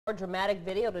More dramatic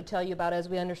video to tell you about. As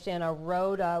we understand, our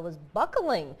road was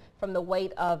buckling from the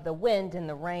weight of the wind and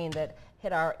the rain that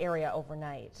hit our area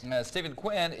overnight. Stephen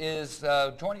Quinn is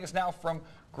joining us now from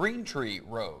Green Tree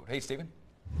Road. Hey, Stephen.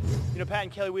 You know, Pat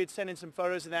and Kelly, we had sent in some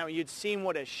photos of that when you'd seen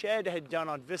what a shed had done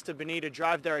on Vista Bonita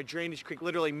Drive there at Drainage Creek,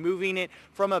 literally moving it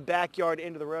from a backyard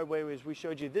into the roadway as we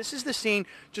showed you. This is the scene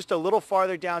just a little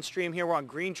farther downstream here. We're on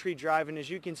Green Tree Drive, and as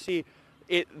you can see,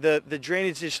 the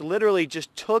drainage just literally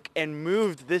just took and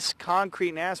moved this concrete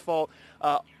and asphalt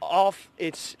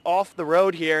off the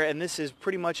road here, and this is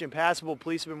pretty much impassable.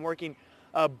 Police have been working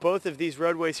both of these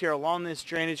roadways here along this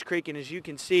drainage creek, and as you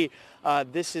can see,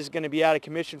 this is going to be out of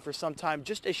commission for some time.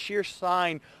 Just a sheer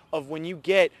sign of when you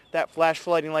get that flash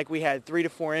flooding like we had, 3 to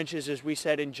 4 inches, as we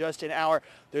said, in just an hour.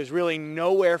 There's really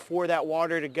nowhere for that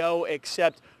water to go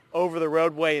except over the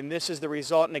roadway, and this is the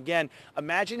result. And again,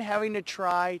 imagine having to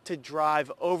try to drive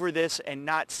over this and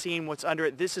not seeing what's under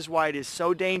it. This is why it is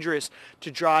so dangerous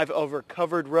to drive over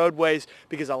covered roadways,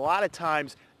 because a lot of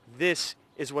times this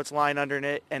is what's lying under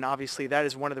it, and obviously that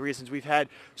is one of the reasons we've had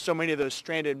so many of those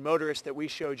stranded motorists that we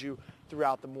showed you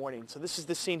throughout the morning. So this is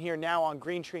the scene here now on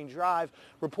Green Tree Drive.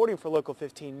 Reporting for Local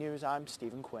 15 News, I'm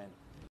Stephen Quinn.